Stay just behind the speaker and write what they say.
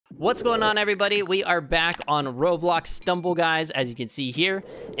What's going on, everybody? We are back on Roblox Stumble Guys, as you can see here,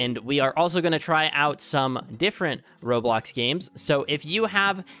 and we are also going to try out some different Roblox games. So if you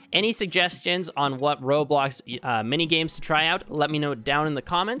have any suggestions on what Roblox mini games to try out, let me know down in the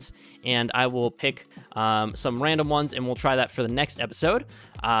comments, and I will pick some random ones, and we'll try that for the next episode.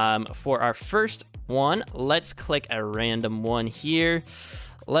 For our first one, let's click a random one here.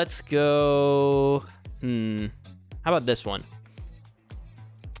 Let's go... How about this one?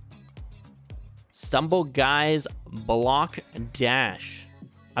 Stumble Guys BLOCKDASH.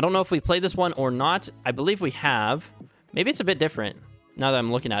 I don't know if we played this one or not. I believe we have. Maybe it's a bit different now that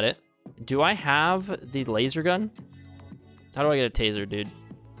I'm looking at it. Do I have the laser gun? How do I get a taser, dude?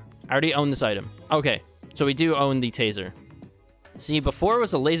 I already own this item. Okay, so we do own the taser. See, before it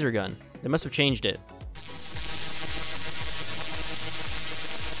was a laser gun. They must have changed it.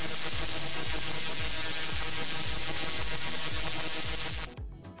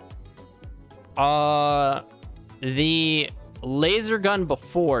 The laser gun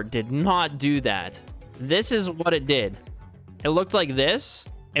before did not do that. This is what it did. It looked like this.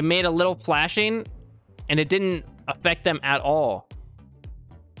 It made a little flashing, and it didn't affect them at all.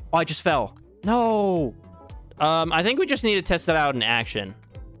 Oh, I just fell. No. I think we just need to test it out in action.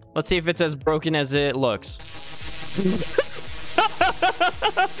 Let's see if it's as broken as it looks.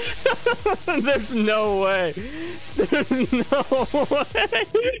 There's no way. There's no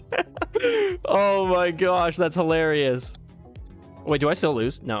way. Oh my gosh, that's hilarious. Wait, do I still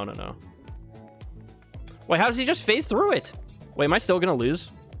lose? No. Wait, how does he just phase through it? Wait, am I still gonna lose?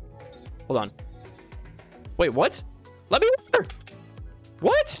 Hold on. Wait, what? Let me over.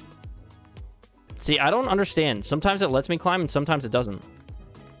 What? See, I don't understand. Sometimes it lets me climb and sometimes it doesn't.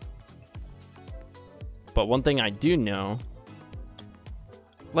 But one thing I do know...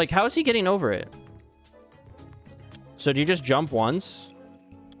 Like, how is he getting over it? So do you just jump once?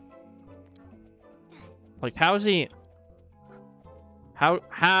 Like, how is he... How?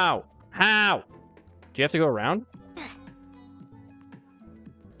 Do you have to go around?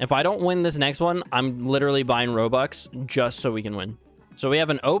 If I don't win this next one, I'm literally buying Robux just so we can win. So we have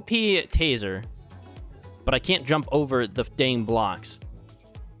an OP taser, but I can't jump over the dang blocks.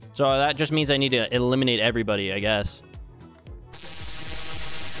 So that just means I need to eliminate everybody, I guess.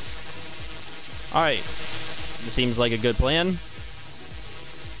 All right, this seems like a good plan.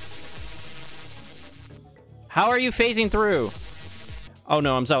 How are you phasing through? Oh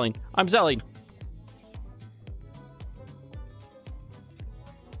no, I'm selling. I'm selling.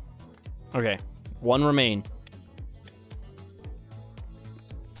 Okay, one remain.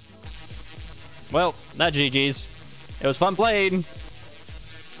 Well, that GG's. It was fun playing.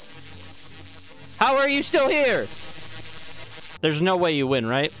 How are you still here? There's no way you win,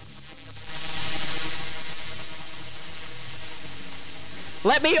 right?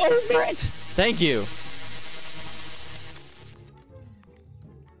 Let me over it! Thank you.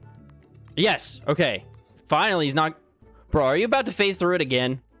 Yes, okay. Finally, he's not... Bro, are you about to phase through it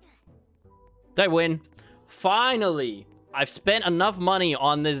again? Did I win? Finally! I've spent enough money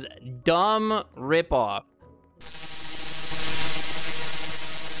on this dumb ripoff.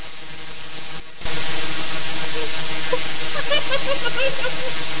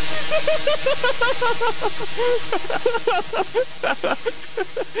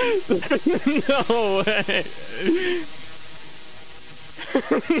 No way.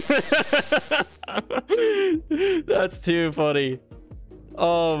 That's too funny.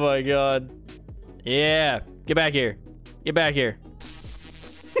 Oh my god. Yeah, get back here. Get back here.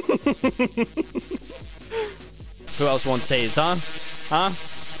 Who else wants tased, huh? Huh?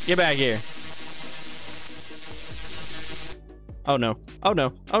 Get back here. Oh no. Oh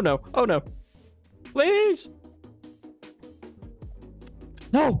no. Oh no. Oh no. Please.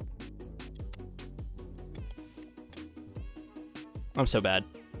 No. I'm so bad.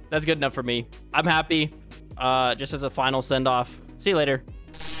 That's good enough for me. I'm happy. Just as a final send-off. See you later.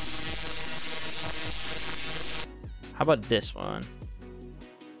 How about this one?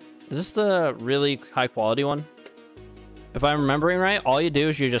 Is this the really high quality one? If I'm remembering right, all you do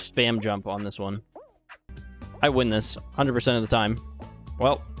is you just spam jump on this one. I win this 100% of the time.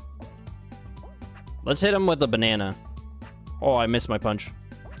 Well, let's hit him with a banana. Oh, I missed my punch.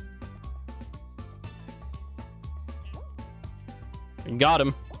 Got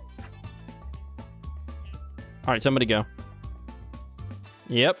him. All right, somebody go.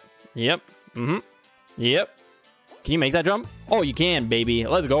 Yep. Yep. Mm-hmm. Yep. Can you make that jump? Oh, you can, baby.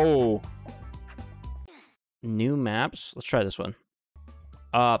 Let's go. New maps. Let's try this one.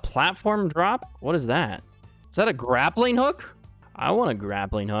 Platform drop? What is that? Is that a grappling hook? I want a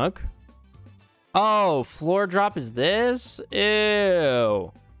grappling hook. Oh, floor drop is this?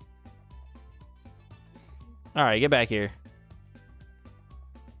 Ew. All right, get back here.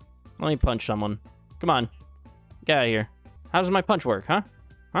 Let me punch someone. Come on. Get out of here. How does my punch work, huh?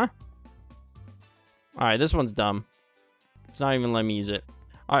 Huh? All right, this one's dumb. It's not even letting me use it.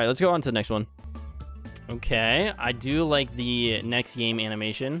 All right, let's go on to the next one. Okay, I do like the next game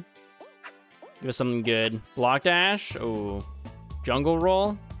animation. Give us something good. Block dash. Oh, jungle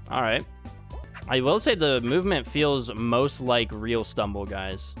roll. All right. I will say the movement feels most like real Stumble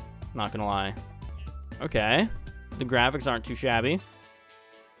Guys. Not gonna lie. Okay. The graphics aren't too shabby.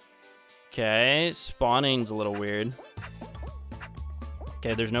 Okay, spawning's a little weird.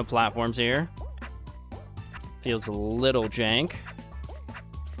 Okay, there's no platforms here. Feels a little jank.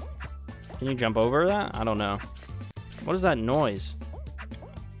 Can you jump over that? I don't know. What is that noise?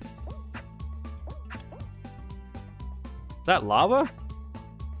 Is that lava?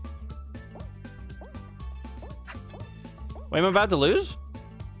 Wait, am I about to lose?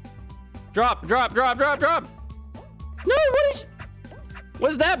 Drop, drop, drop, drop, drop. No,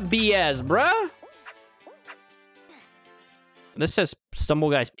 what is that BS, bruh? This says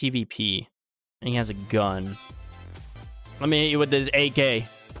Stumble Guys PvP, and he has a gun. Let me hit you with this AK.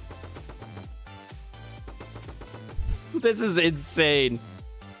 This is insane.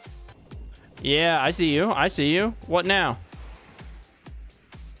 Yeah, I see you. I see you. What now?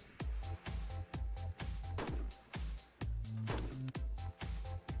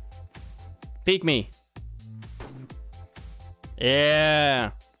 Peek me. Yeah.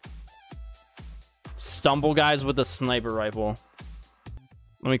 Stumble Guys with a sniper rifle.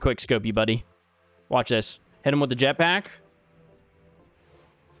 Let me quick scope you, buddy. Watch this. Hit him with the jetpack.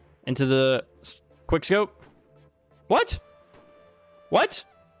 Into the quick scope. What? What?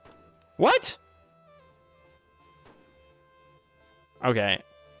 What? Okay.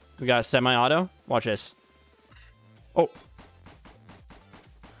 We got a semi-auto. Watch this. Oh.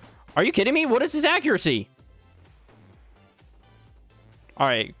 Are you kidding me? What is his accuracy? All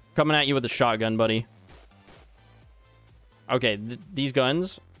right. Coming at you with a shotgun, buddy. Okay. These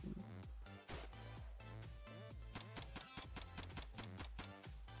guns.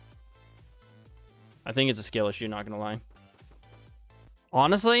 I think it's a skill issue, not gonna lie.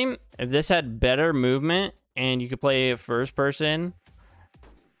 Honestly, if this had better movement and you could play first person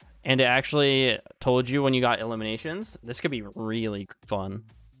and it actually told you when you got eliminations, this could be really fun.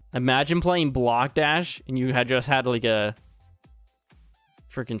 Imagine playing Block Dash and you had just had like a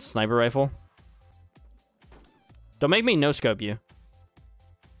freaking sniper rifle. Don't make me no-scope you.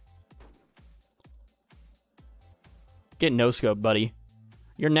 Get no-scope, buddy.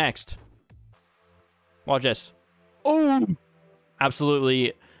 You're next. Watch this. Oh!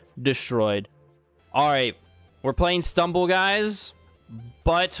 Absolutely destroyed. All right. We're playing Stumble Guys,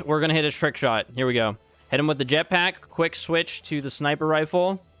 but we're going to hit a trick shot. Here we go. Hit him with the jetpack. Quick switch to the sniper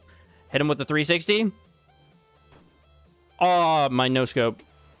rifle. Hit him with the 360. Oh, my no-scope.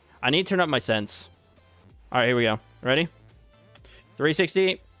 I need to turn up my sense. All right, here we go. Ready?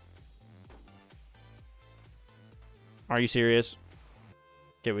 360. Are you serious?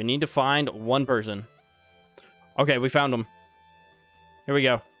 Okay, we need to find one person. Okay, we found him. Here we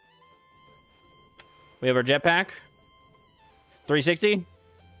go. We have our jetpack. 360.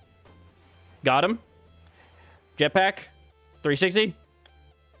 Got him. Jetpack. 360.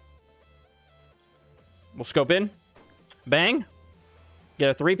 We'll scope in. Bang.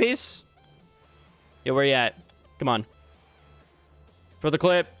 Get a 3-piece. Yeah, where you at? Come on. For the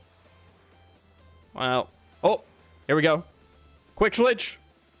clip. Well. Oh, here we go. Quick switch.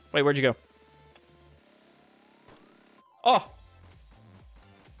 Wait, where'd you go? Oh.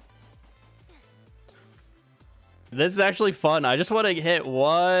 This is actually fun. I just want to hit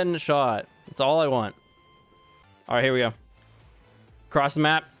one shot. That's all I want. All right, here we go. Cross the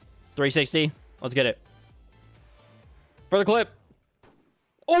map. 360. Let's get it. For the clip.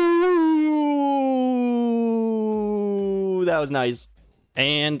 Oh, that was nice.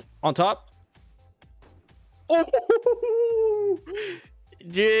 And on top. Oh,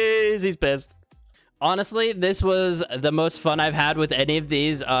 jeez, he's pissed. Honestly, this was the most fun I've had with any of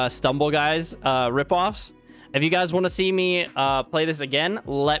these Stumble Guys ripoffs. If you guys want to see me play this again,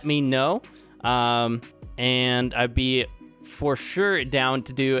 let me know. And I'd be for sure down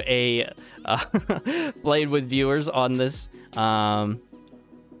to do a played with viewers on this.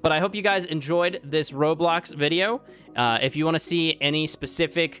 But I hope you guys enjoyed this Roblox video. If you want to see any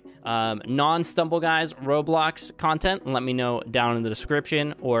specific non-Stumble Guys Roblox content, let me know down in the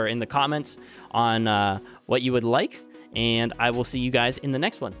description or in the comments on what you would like. And I will see you guys in the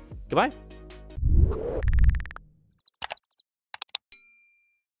next one. Goodbye.